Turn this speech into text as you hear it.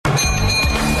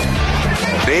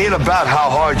ain't about how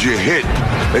hard you hit.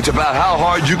 It's about how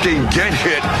hard you can get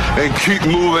hit and keep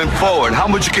moving forward. How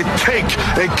much you can take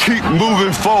and keep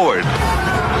moving forward.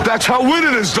 That's how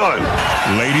winning is done.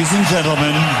 Ladies and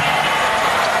gentlemen,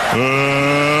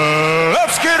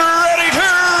 let's get ready to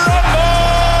rumble!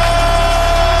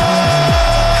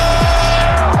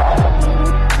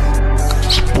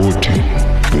 Sporting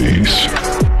Base.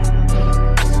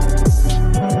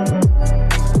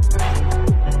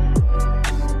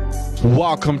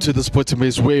 Welcome to the Sporting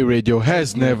Base Way Radio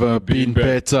has never been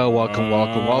better.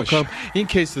 Welcome. In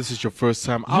case this is your first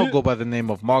time, I'll go by the name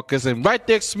of Marcus, and right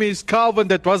next to me is Calvin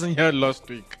that wasn't here last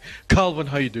week. Calvin,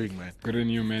 how you doing, man? Good on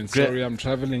you, man. Sorry, I'm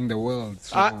traveling the world.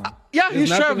 So yeah, he's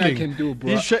traveling. I can do,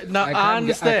 bro. I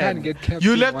understand. I can't get kept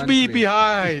you in left one me place.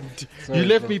 behind. Sorry, you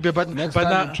left bro. me behind. Next but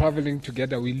time now we're traveling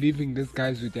together, we're leaving these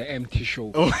guys with the empty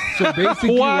show. Oh. So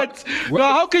basically, what? No,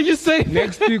 how can you say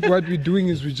next week what we're doing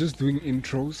is we're just doing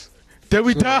intros. Then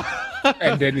we talk.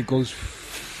 And then it goes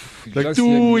like just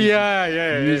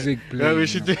music, music playing, yeah, we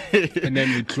should do and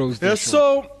then we close the show.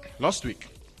 So last week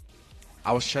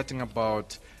I was chatting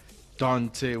about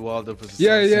Dante Wilder versus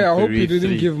I hope you Fury didn't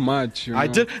 3. give much. You know? I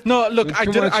did. No, look, I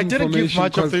didn't give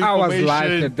much of the information. I was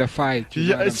live at the fight.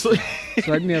 You know so so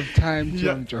I didn't have time to.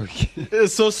 I'm joking.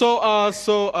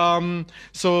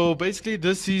 So basically,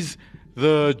 this is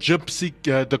the Gypsy,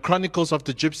 the Chronicles of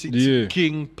the Gypsy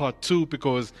King Part 2,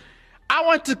 because I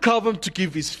wanted Calvin to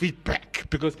give his feedback,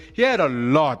 because he had a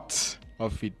lot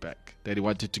of feedback that he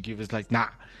wanted to give. It's like, nah,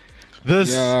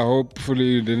 this. Yeah, hopefully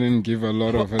you didn't give a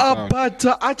lot of it out. But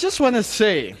I just want to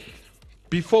say,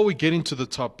 before we get into the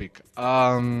topic,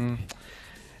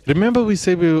 remember we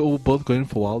said we were both going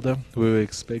for Wilder? We were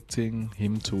expecting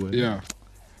him to win. Yeah.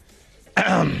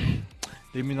 Let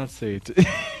me not say it.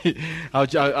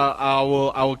 I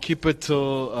will keep it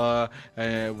till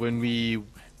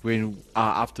when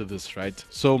after this, right?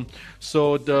 So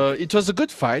it was a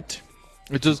good fight.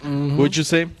 It was. Would you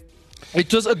say?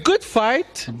 It was a good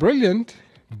fight. Brilliant,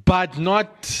 but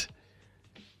not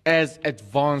as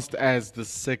advanced as the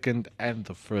second and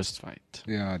the first fight.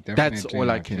 Yeah, definitely. That's all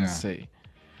I can say.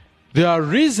 There are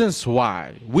reasons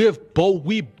why we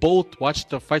both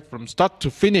watched the fight from start to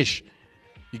finish.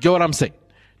 You get what I'm saying?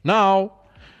 Now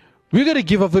we're gonna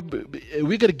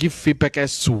give feedback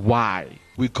as to why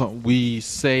we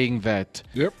saying that.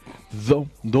 Yep.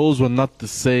 Those were not the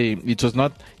same. It was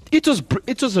not. It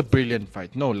was a brilliant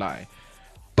fight, no lie,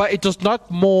 but it was not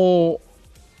more.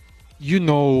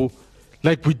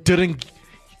 Like we didn't.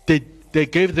 They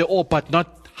gave their all, but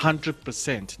not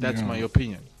 100%. That's my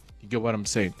opinion. You get what I'm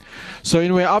saying? So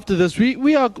anyway, after this,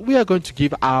 we are going to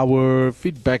give our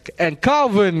feedback, and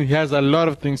Calvin has a lot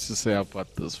of things to say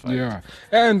about this fight. Yeah,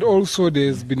 and also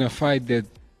there's been a fight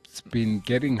that's been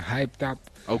getting hyped up.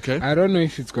 Okay. I don't know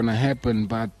if it's gonna happen,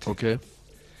 but okay.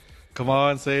 Come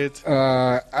on, say it.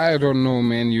 I don't know,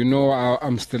 man. You know,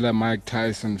 I'm still a Mike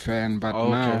Tyson fan, but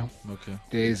now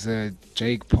there's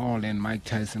Jake Paul and Mike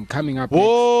Tyson coming up next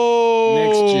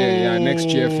year. Yeah, next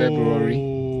year,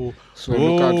 February. So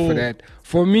look out for that.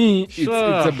 For me, it's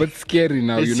a bit scary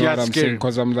now. You know what I'm saying?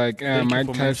 Because I'm like,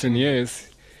 Mike Tyson, yes,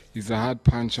 he's a hard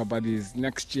puncher, but he's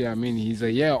next year. I mean, he's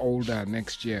a year older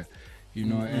next year. You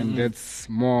know, and that's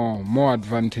more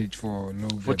advantage for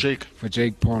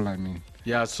Jake Paul. I mean.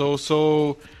 Yeah, so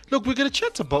look, we're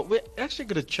actually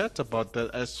gonna chat about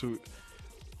that as to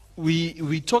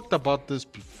we talked about this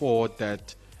before,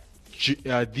 that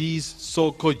these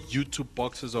so-called YouTube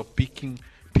boxers are picking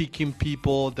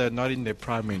people that are not in their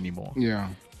prime anymore. Yeah,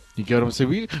 you get what I'm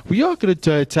saying? We are gonna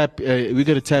tap a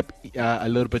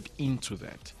little bit into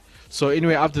that. So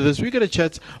anyway, after this, we're gonna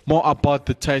chat more about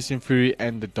the Tyson Fury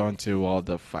and the Deontay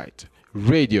Wilder fight.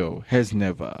 Radio has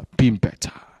never been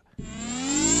better.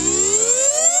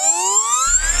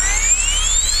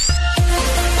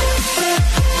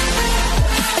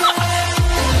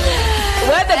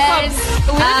 Where the cops?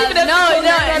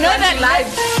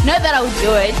 Not that I would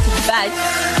do it, but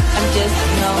I'm just,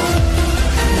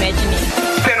 imagining.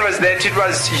 Was that it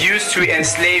was used to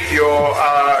enslave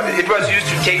it was used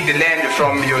to take the land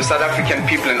from your South African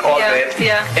people and all that.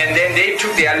 Yeah. And then they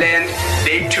took their land,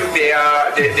 they took their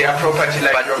property.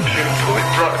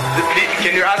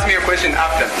 Can you ask me a question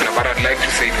after? But I'd like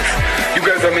to say this. You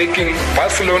guys are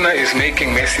Barcelona is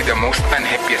making Messi the most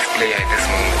unhappiest player at this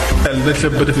moment. And that's a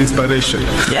bit of inspiration.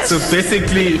 Yes. So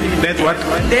basically, that's what.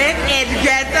 Then it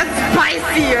gets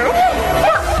spicier.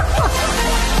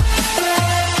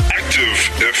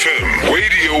 FM.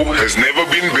 Radio has never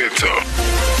been better.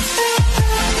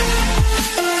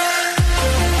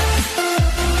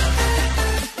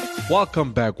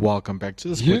 Welcome back to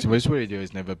the Sporting Base Radio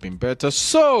has never been better.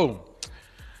 So,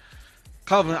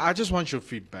 Calvin, I just want your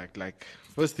feedback. Like,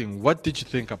 first thing, what did you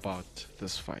think about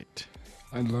this fight?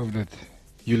 I loved it.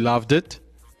 You loved it?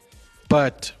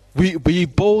 But we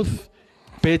both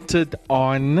betted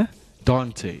on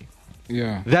Dante.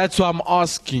 Yeah. That's why I'm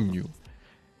asking you.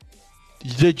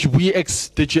 Did you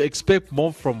expect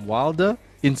more from Wilder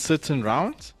in certain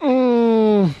rounds?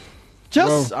 Well,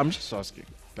 I'm just asking.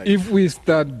 Like, if we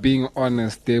start being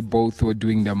honest, they both were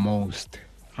doing the most.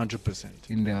 100%.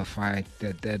 In their fight,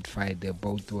 that fight, they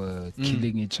both were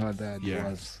killing each other.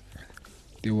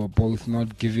 They were both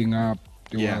not giving up.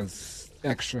 There was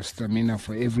extra stamina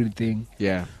for everything.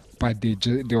 Yeah. But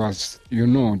there was,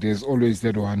 there's always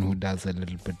that one who does a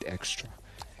little bit extra.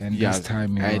 And this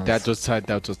time that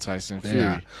was Tyson Fury.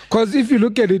 Yeah. Because if you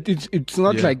look at it, it's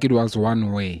not like it was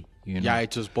one way. Yeah,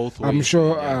 it was both ways. I'm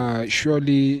sure,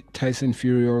 surely Tyson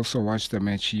Fury also watched the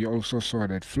match. He also saw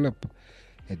that flip.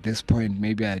 At this point,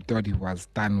 maybe I thought he was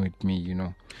done with me,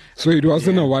 So it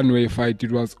wasn't a one-way fight.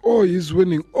 It was, he's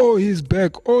winning. Oh, he's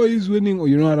back. Oh, he's winning.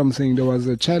 You know what I'm saying? There was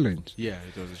a challenge. Yeah,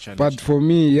 it was a challenge. But for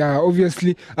me,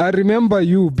 obviously, I remember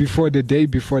you the day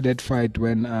before that fight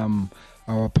when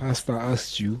our pastor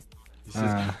asked you.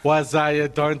 Was I a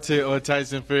Dante or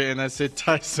Tyson Fury? And I said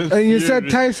Tyson Fury. And you said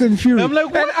Tyson Fury. I'm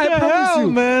like, what and the hell,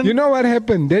 man? You know what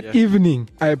happened? That evening,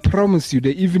 I promise you,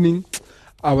 the evening,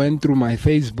 I went through my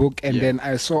Facebook and then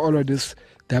I saw all of this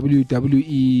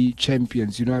WWE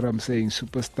champions, you know what I'm saying?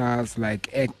 Superstars,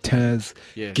 like actors.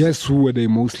 Yes. Guess who were they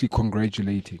mostly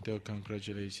congratulating? They were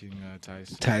congratulating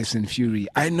Tyson. Tyson Fury.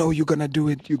 I know you're going to do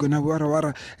it. You're going to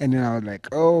wara. And then I was like,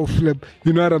 oh, flip.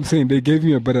 You know what I'm saying? They gave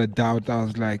me a bit of doubt. I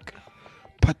was like,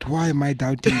 but why am I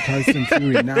doubting Tyson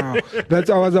Fury now?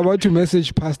 I was about to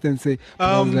message Pastor and say,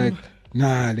 I was like,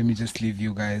 nah, let me just leave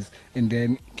you guys. And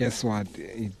then guess what?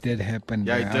 It did happen.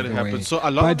 Yeah, it did happen. Way. So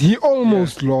but he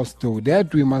almost lost, though.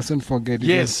 That we mustn't forget.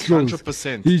 Yes,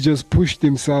 100%. He just pushed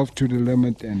himself to the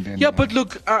limit, and then. Yeah, but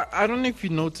look, I don't know if you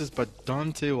noticed, but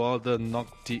Dante Wilder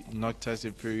knocked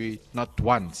Tyson Fury not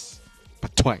once,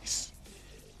 but twice.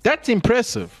 That's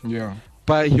impressive. Yeah.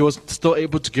 But he was still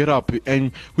able to get up,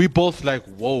 and we both like,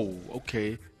 whoa,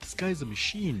 okay, this guy's a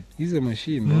machine. He's a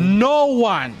machine, bro. No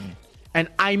one. And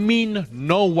I mean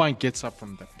no one gets up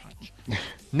from that punch.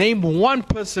 Name one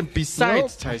person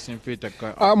besides Tyson Fury that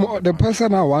got up. The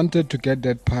person I wanted to get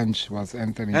that punch was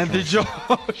Anthony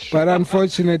Joshua. But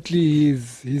unfortunately,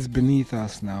 he's beneath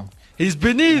us now. He's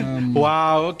beneath?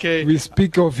 Wow, okay. We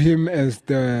speak of him as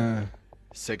the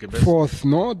second best. Fourth,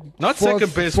 not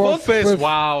second best. Fourth best.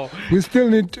 Wow. We still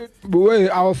need to.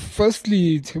 Well,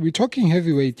 firstly, we're talking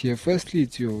heavyweight here. Firstly,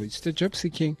 it's the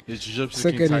Gypsy King. It's Gypsy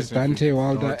Second King, is Dante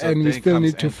Wilder, no, and we still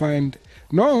need to find.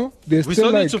 No, there's we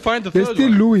still need to find the there's third still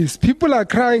one. Louis. People are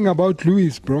crying about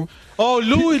Louis, bro. Oh,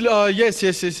 Louis. Yes.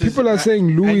 People are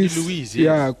saying Louis. Louis, yes.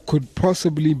 Yeah, could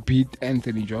possibly beat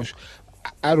Anthony Joshua.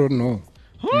 I don't know.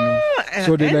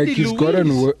 So they like he's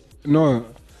gotten no.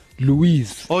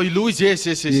 Louis. Oh, Louis,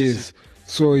 yes.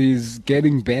 So he's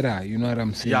getting better, you know what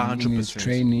I'm saying? Yeah, 100%. In his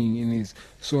training,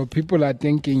 so people are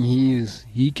thinking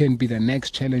he can be the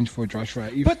next challenge for Joshua.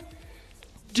 But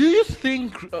do you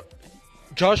think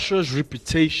Joshua's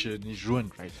reputation is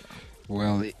ruined right now?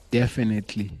 Well,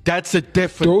 definitely. That's a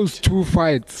definite. Those two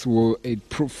fights were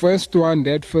first one.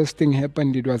 That first thing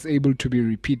happened. It was able to be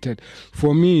repeated.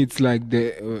 For me, it's like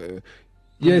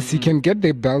yes, he can get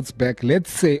the belts back.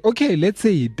 Let's say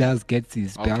he does get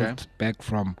his belt back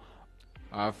from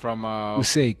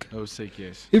Usyk. Usyk,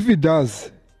 yes. If he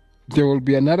does, there will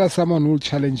be someone who will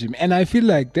challenge him. And I feel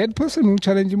like that person who will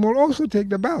challenge him will also take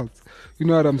the belt. You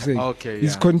know what I'm saying? Okay,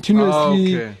 He's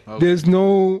continuously, there's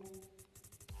no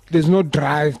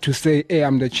drive to say, hey,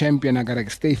 I'm the champion. I got to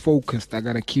stay focused. I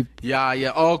got to keep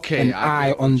an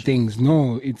eye on things.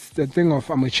 No, it's the thing of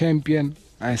I'm a champion.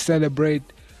 I celebrate.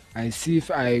 I see if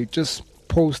I just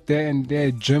post there and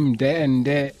there, gym there and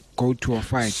there, go to a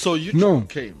fight. So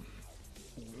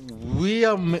we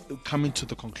are coming to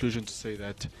the conclusion to say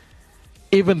that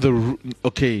even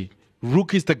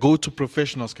rookies that go to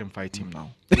professionals can fight him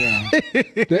now. Yeah.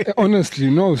 Honestly,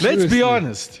 no. Seriously. Let's be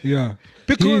honest. Yeah.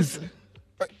 Because,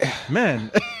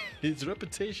 man, his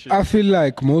reputation. I feel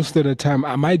like most of the time,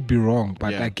 I might be wrong,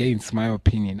 but again, it's my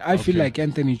opinion. I feel like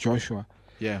Anthony Joshua.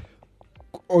 Yeah.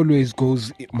 Always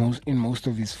goes in most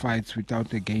of his fights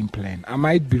without a game plan. I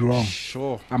might be wrong.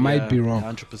 Sure. I might be wrong.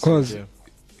 100%. Because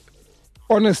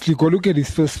honestly, go look at his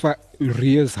first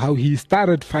years, how he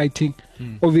started fighting.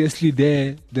 Obviously,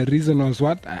 the reason was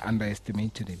what? I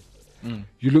underestimated him.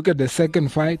 You look at the second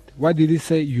fight, what did he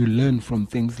say? You learn from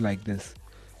things like this.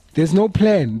 There's no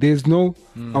plan. There's no,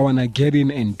 I want to get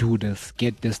in and do this,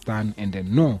 get this done, and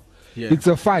then no. Yeah. It's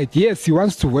a fight. Yes, he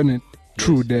wants to win it.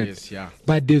 True that. Yes, yeah.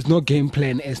 But there's no game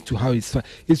plan as to how it's fight.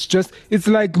 It's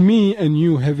like me and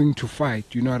you having to fight.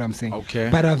 You know what I'm saying? Okay.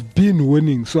 But I've been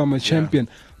winning, so I'm a champion.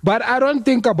 But I don't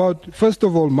think about, first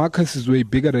of all, Marcus is way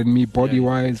bigger than me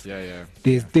body-wise. Yeah.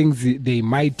 There's things they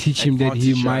might teach him that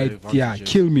he might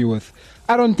kill me with.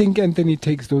 I don't think Anthony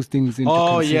takes those things into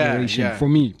consideration for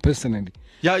me, personally.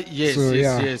 Yeah, yes, So,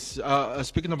 yes.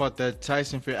 Speaking about that,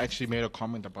 Tyson Fury actually made a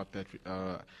comment about that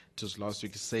just last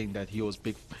week, saying that he was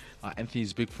big.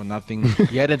 Anthony's big for nothing.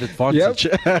 He had an advantage.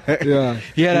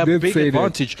 He had a big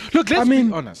advantage. That. Look, let's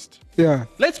be honest. Yeah.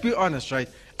 Let's be honest, right?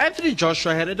 Anthony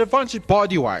Joshua had an advantage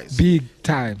body-wise. Big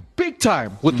time,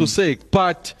 with Usyk.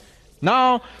 But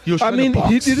now you're trying to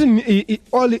box. He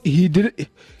didn't.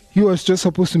 He was just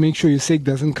supposed to make sure Usyk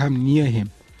doesn't come near him.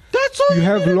 That's all you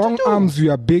have long arms,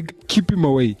 you are big, keep him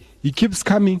away. He keeps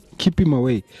coming, keep him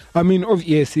away.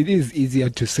 Yes, it is easier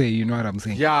to say, you know what I'm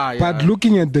saying? Yeah. But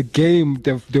looking at the game,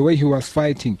 the way he was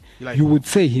fighting, you would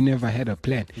say he never had a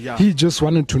plan. Yeah. He just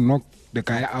wanted to knock the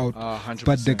guy out, 100%.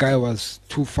 but the guy was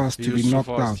too fast to be knocked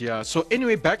out. Yeah. So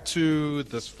anyway, back to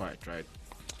this fight, right?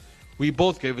 We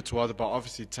both gave it to Wilder, but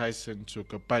obviously Tyson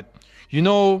took it. But,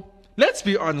 let's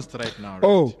be honest right now. Right?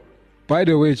 Oh, by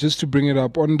the way, just to bring it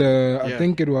up, on I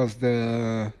think it was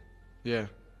the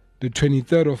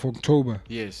 23rd of October.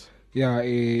 Yes. Yeah,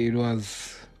 it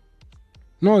was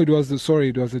the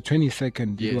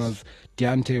 22nd. Yes. It was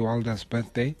Deontay Wilder's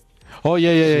birthday. Oh,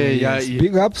 yeah.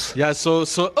 Big ups. Yeah, so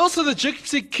also the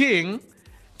Gypsy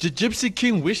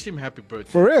King wished him happy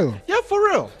birthday. For real? Yeah, for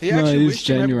real. He actually wished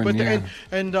genuine, him happy birthday.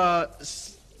 Yeah. And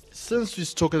since we're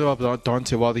talking about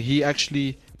Deontay Wilder, he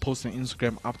actually posted on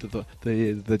Instagram after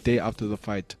the day after the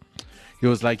fight. It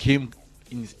was like him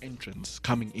in his entrance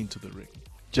coming into the ring.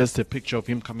 Just a picture of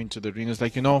him coming to the ring. It's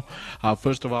like,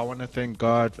 first of all, I want to thank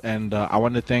God, and I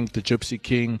want to thank the Gypsy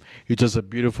King. It was a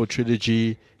beautiful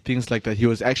trilogy, things like that. He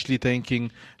was actually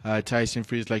thanking Tyson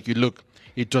Fury. It's like, it was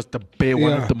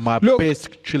one of my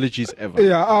best trilogies ever.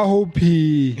 Yeah, I hope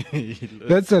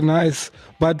that's a nice.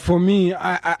 But for me,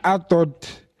 I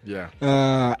thought.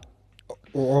 Yeah.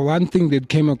 One thing that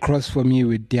came across for me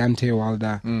with Deontay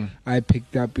Wilder, I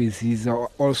picked up is he's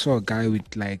also a guy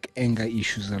with like anger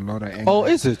issues, a lot of anger. Oh,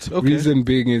 is it? Okay. Reason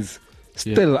being is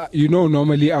still,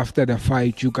 normally after the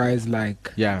fight, you guys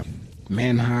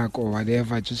man hug or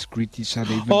whatever, just greet each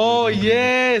other.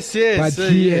 Yes. But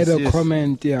he had a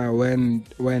comment,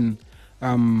 when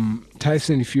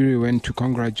Tyson Fury went to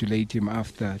congratulate him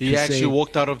after. He actually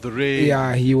walked out of the ring.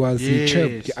 Yeah, he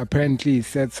chirped. Apparently, he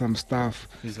said some stuff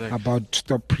about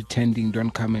stop pretending, don't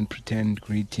come and pretend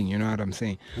greeting. You know what I'm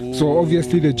saying? Ooh. So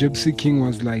obviously, the Gypsy King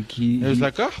was like, he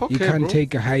can't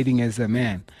take a hiding as a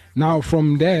man. Now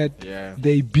from that,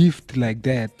 they beefed like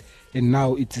that, and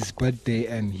now it's his birthday,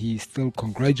 and he still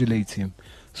congratulates him.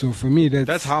 So for me,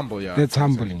 that's humble, that's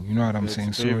humbling. You know what I'm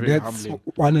saying? So that's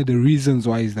one of the reasons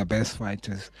why he's the best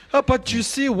fighters. But you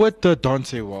see, with the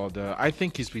Deontay Wilder, I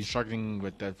think he's been struggling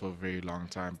with that for a very long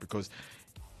time because,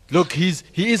 look, he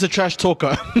is a trash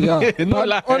talker. Yeah,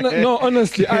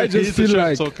 honestly, I just feel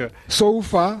like so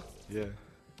far,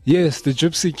 yes, the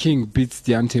Gypsy King beats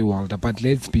Deontay Wilder, but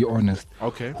let's be honest.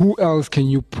 Okay, who else can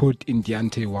you put in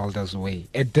Deontay Wilder's way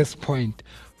at this point,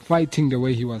 fighting the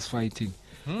way he was fighting?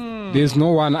 There's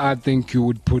no one I think you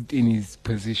would put in his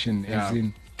position as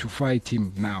in to fight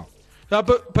him now. Yeah,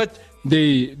 but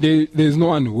there's no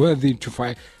one worthy to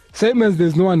fight. Same as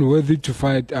there's no one worthy to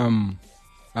fight the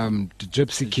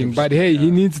Gypsy King. But hey, he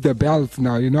needs the belt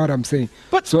now. You know what I'm saying?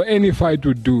 But so any fight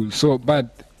would do. So,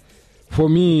 but for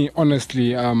me,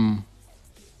 honestly,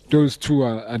 those two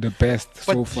are the best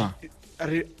so far.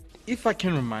 If I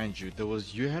can remind you,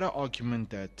 you had an argument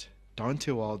that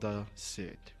Deontay Wilder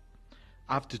said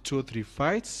after 2 or 3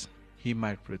 fights, he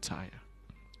might retire.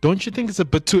 Don't you think it's a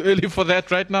bit too early for that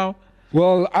right now?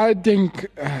 Well, I think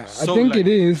it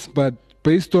is, but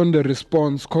based on the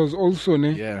response, because also,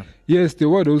 yes, there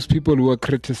were those people who were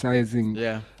criticizing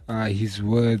his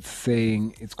words,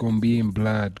 saying it's going to be in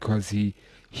blood, because he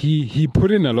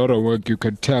put in a lot of work, you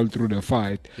could tell through the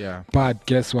fight. Yeah. But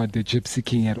guess what? The Gypsy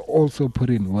King had also put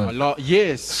in work. A lot,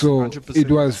 yes. So 100%.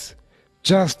 It was...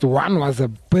 Just one was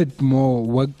worked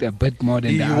a bit more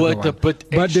than the other one.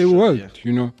 But they worked,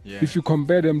 Yeah. If you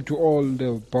compare them to all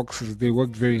the boxers, they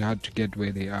worked very hard to get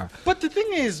where they are. But the thing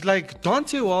is, like,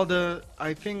 Deontay Wilder,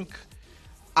 I think,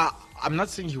 I'm not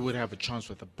saying he would have a chance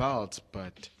with the belt,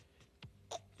 but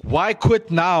why quit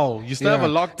now? You still have a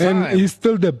long time. And he's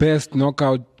still the best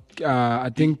knockout, I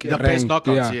think. The best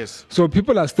knockouts, yes. So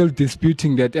people are still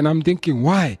disputing that. And I'm thinking,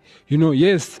 why?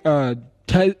 Yes, the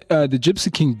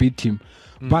Gypsy King beat him.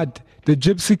 But the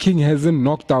Gypsy King hasn't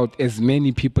knocked out as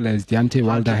many people as Deontay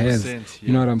Wilder has. Yeah.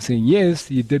 You know what I'm saying? Yes,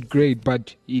 he did great,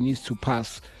 but he needs to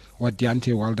pass what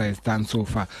Deontay Wilder has done so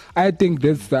far. I think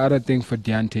that's the other thing for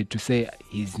Deontay to say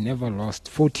he's never lost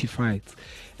 40 fights.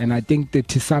 And I think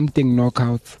 30-something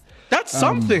knockouts. That's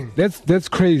something. That's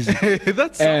crazy.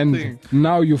 That's something. And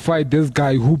now you fight this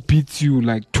guy who beats you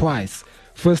like twice.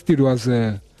 First it was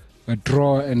a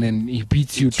draw, and then he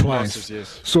beats you twice. Losses,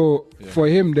 yes. So for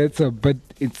him, it's a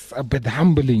bit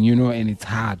humbling, you know, and it's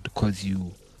hard because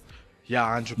you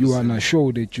 100%. You wanna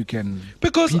show that you can.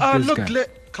 Because beat this look, guy.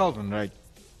 Calvin, right?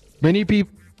 Many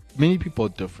people are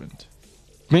different.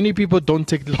 Many people don't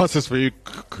take losses very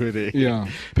good. Yeah.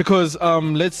 Because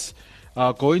let's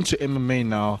go into MMA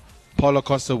now. Paulo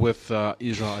Costa with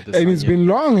Israel Adesanya. And it's been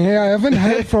long here. I haven't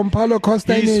heard from Paulo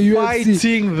Costa in the UFC. He's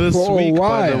fighting this for week, a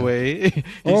by the while. way.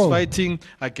 He's fighting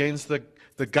against the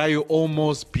guy who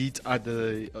almost beat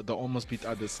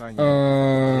Adesanya.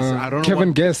 I don't know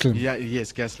Kevin Gastelum. Yeah,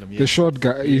 yes, Gastelum. Yes. The short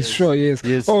guy. He's short, yes.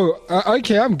 Yes. Oh,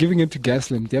 okay, I'm giving it to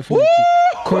Gastelum, definitely.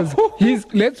 Because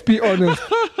let's be honest.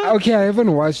 Okay, I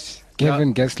haven't watched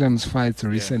Kevin Gastelum's fights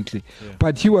recently. Yeah.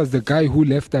 But he was the guy who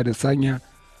left Adesanya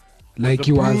like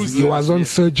he was on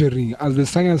surgery.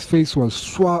 Adesanya's face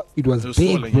was it was big,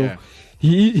 swollen, bro. yeah.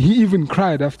 He even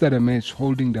cried after the match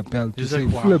holding the belt to say,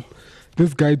 like, wow. Flip,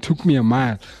 this guy took me a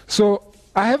mile. So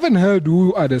I haven't heard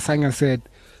who Adesanya said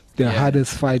the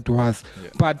hardest fight was. Yeah.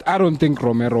 But I don't think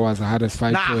Romero was the hardest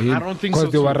fight for him. I don't think so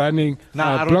because they were too. running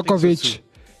I don't Blokovic. think so too.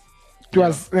 It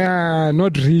was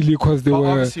not really because they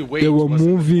were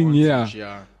moving,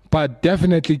 yeah. But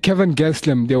definitely Kevin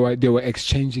Gastelum, they were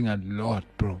exchanging a lot,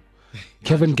 bro.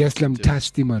 Kevin Gastelum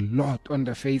touched him a lot on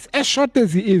the face. As short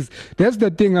as he is, that's the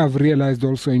thing I've realized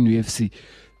also in UFC.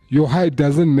 Your height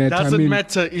doesn't matter. Doesn't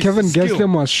matter. It's Kevin skill.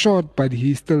 Gastelum was short, but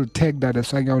he still tagged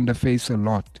Adesanya on the face a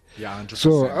lot. Yeah, 100%.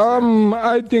 So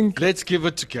I think let's give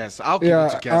it to Gas. I'll give it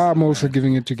to Gas. I'm also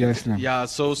giving it to Gastelum. Yeah,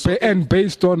 so and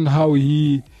based on how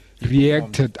he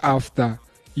reacted after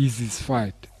Izzy's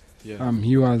fight,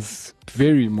 he was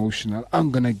very emotional. I'm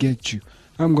gonna get you.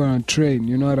 I'm gonna train.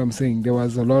 You know what I'm saying? There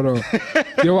was a lot of.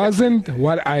 There wasn't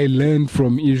what I learned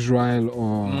from Israel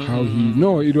or how he.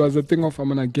 No, it was a thing of I'm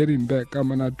gonna get him back. I'm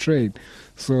gonna train.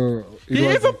 So he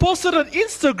even posted on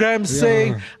Instagram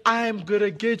saying, "I'm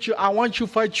gonna get you. I want you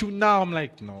fight you now." I'm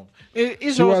like, no.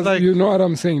 Israel was like, you know what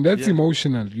I'm saying? That's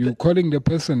emotional. You're calling the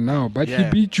person now, but he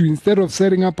beat you instead of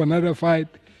setting up another fight.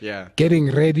 Yeah.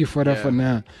 Getting ready for that for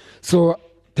now. So.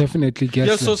 Definitely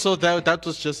get so that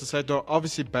was just a side door.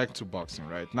 Obviously back to boxing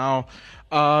right now.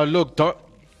 Look,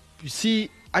 you see,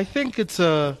 I think it's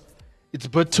a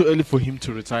bit too early for him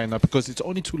to retire now because it's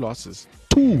only 2 losses.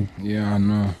 2. Yeah, I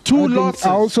know. 2 losses.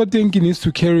 I also think he needs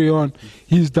to carry on.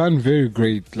 He's done very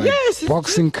great. Like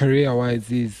boxing career wise,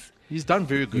 he's done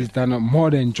very good. He's done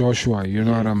more than Joshua. You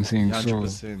know what I'm saying?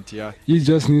 100%. So he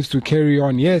just needs to carry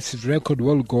on. Yes, his record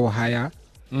will go higher.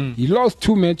 He lost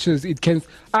 2 matches. It can.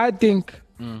 I think.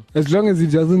 As long as he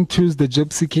doesn't choose the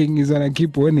Gypsy King, he's gonna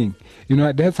keep winning. You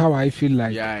know, that's how I feel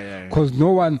like. Because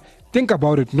no one, think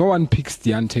about it, no one picks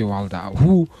Deontay Wilder.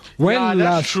 When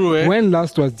last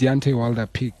was Deontay Wilder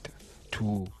picked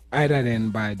to other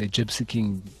than by the Gypsy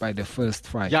King by the first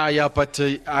fight? But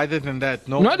other than that,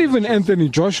 no. Not even Anthony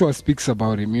Joshua speaks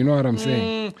about him. You know what I'm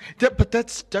saying? But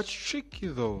that's tricky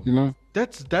though. You know,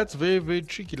 that's very, very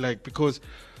tricky. Like because.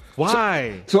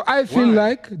 Why? So I feel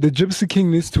like the Gypsy King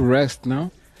needs to rest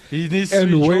now. He needs to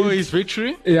enjoy his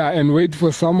victory? Yeah, and wait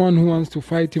for someone who wants to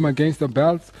fight him against the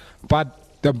belts. But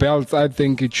the belts, I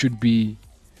think it should be...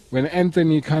 When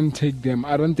Anthony can't take them,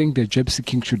 I don't think the Gypsy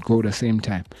King should go the same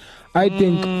time. I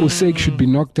think Usyk should be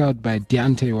knocked out by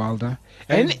Deontay Wilder.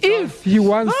 And if he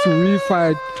wants to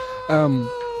refight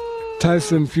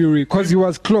Tyson Fury, because he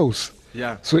was close.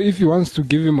 Yeah. So if he wants to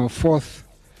give him a fourth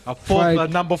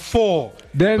fight, number 4.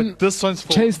 Then but this one's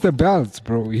for chase the belts,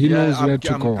 bro. He knows where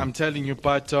to go. I'm telling you,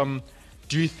 but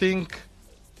do you think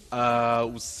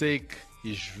Usyk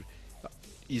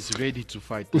is ready to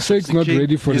fight? Usyk's not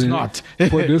ready for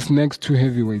for this next 2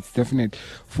 heavyweights, definitely.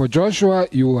 For Joshua,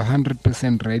 you are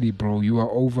 100% ready, bro. You are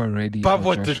over ready. But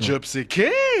what the Gypsy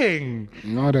King?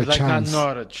 Not a chance.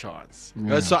 Not a chance.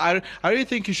 Yeah. So I really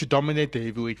think you should dominate the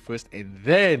heavyweight first, and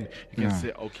then you can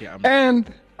say, okay,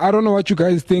 And I don't know what you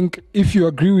guys think. If you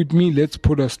agree with me, let's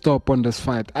put a stop on this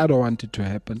fight. I don't want it to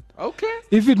happen. Okay.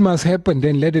 If it must happen,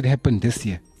 then let it happen this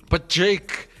year. But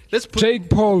Jake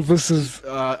Paul versus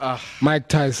Mike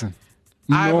Tyson.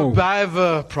 I have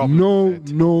a problem with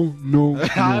that. No. I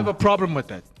have a problem with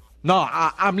that. No,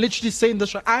 I'm literally saying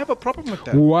this. I have a problem with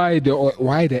that. Why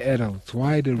the adults?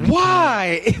 Why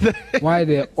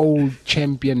the old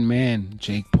champion man,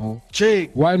 Jake Paul?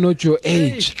 Jake. Why not your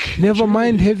age? Never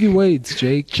mind heavyweights,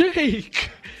 Jake.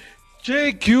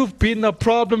 Jake, you've been a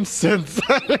problem since.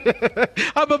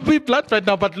 I'm a bit blunt right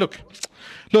now, but look,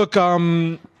 you're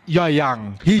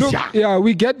young. He's young. Yeah,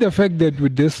 we get the fact that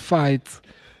with this fight,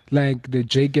 like the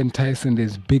Jake and Tyson,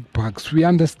 there's big bucks. We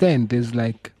understand there's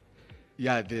like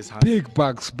big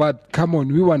bucks, but come on,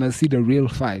 we want to see the real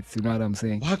fights. You know what I'm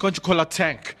saying? Why can't you call out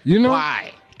Tank? You know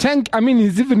why? Tank, I mean,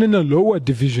 he's even in a lower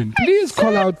division. Please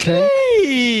call out Tank.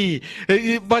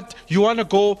 But you want to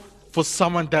go for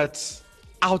someone that's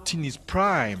out in his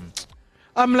prime.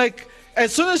 I'm like,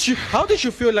 as soon as how did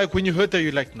you feel like when you heard that?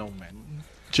 You're like, no, man.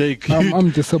 Jake.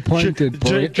 I'm disappointed,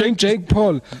 bro. Jake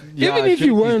Paul. Even if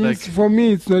he wins, like, for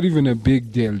me, it's not even a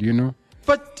big deal, you know?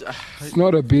 But it's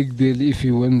not a big deal if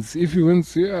he wins. If he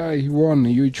wins, yeah, he won.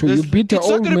 You beat the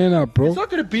old man up, bro. It's not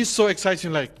going to be so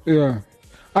exciting, like. Yeah.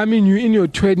 I mean, you're in your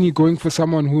 20s going for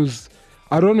someone who's,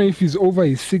 I don't know if he's over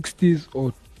his 60s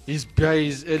or. He's by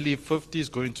his early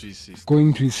 50s going to his 60s.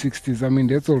 Going to his 60s. I mean,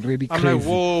 that's already crazy. I'm like,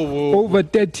 whoa. Over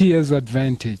 30 years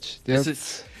advantage. That's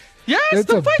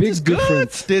the fight big is good.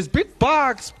 Difference. There's big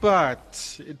bucks,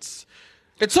 but it's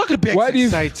not going to be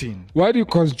exciting. Why do you?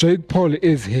 Because Jake Paul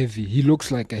is heavy. He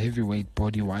looks like a heavyweight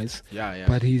body-wise. Yeah.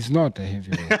 But he's not a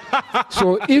heavyweight.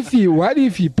 So what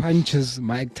if he punches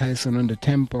Mike Tyson on the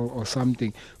temple or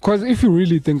something? Because if you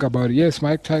really think about it, yes,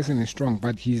 Mike Tyson is strong,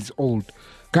 but he's old.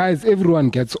 Guys, everyone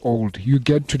gets old. You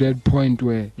get to that point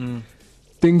where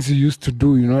things you used to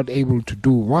do, you're not able to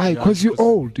do. Why? Because you're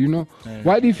old, you know? Yeah,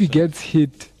 what if he gets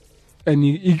hit and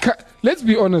he can't? Let's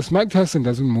be honest, Mike Tyson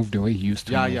doesn't move the way he used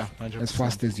to move. 100%. As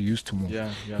fast as he used to move.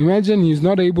 Yeah. Imagine he's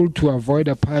not able to avoid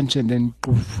a punch and then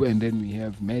poof, and then we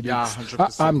have medics. Yeah,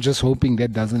 100%. I'm just hoping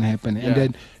that doesn't happen. And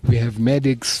then we have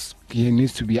medics. He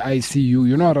needs to be ICU.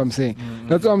 You know what I'm saying?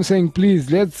 That's what I'm saying.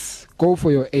 Please, let's go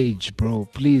for your age, bro.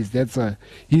 Please,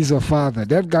 he's a father.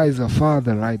 That guy is a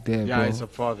father right there, bro. Yeah, he's a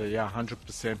father. Yeah,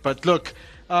 100%. But look,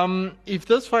 if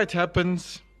this fight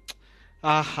happens,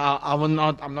 I'm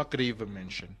not going to even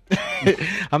mention.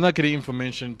 I'm not going to even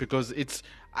mention because it's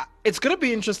going to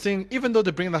be interesting. Even though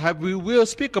they bring the hype, we will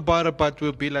speak about it, but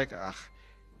we'll be like,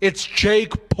 it's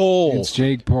Jake Paul. It's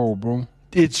Jake Paul, bro.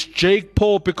 It's Jake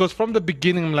Paul because from the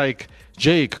beginning, I'm like,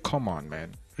 Jake, come on,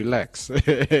 man. Relax.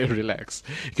 Relax.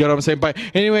 You get what I'm saying? But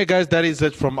anyway, guys, that is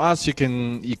it from us. You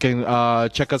can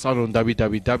check us out on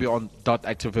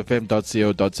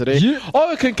www.activefm.co.za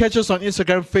or you can catch us on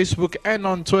Instagram, Facebook, and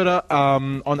on Twitter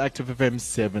on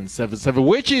ActiveFM777,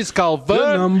 which is Calvin.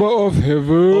 The number of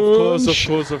heaven.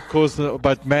 Of course.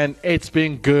 But man, it's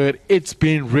been good. It's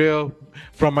been real.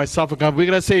 From myself, we're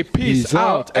going to say peace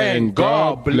out and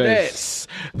God bless.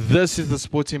 This is the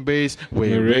Sporting Base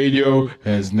where radio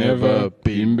has never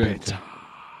been better.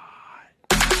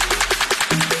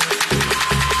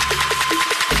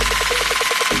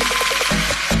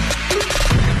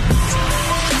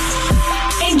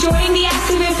 Enjoying the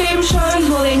Active FM shows?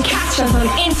 Well, then catch us on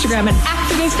Instagram at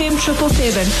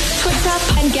ActiveFM777,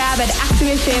 Twitter and Gab at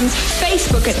ActiveFM,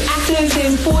 Facebook at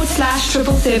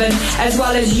ActiveFM/777, as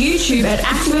well as YouTube at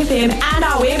ActiveFM and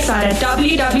our website at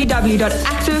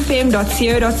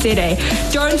www.activefm.co.za.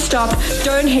 Don't stop,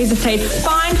 don't hesitate.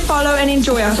 Find, follow and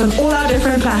enjoy us on all our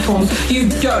different platforms. You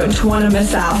don't want to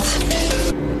miss out.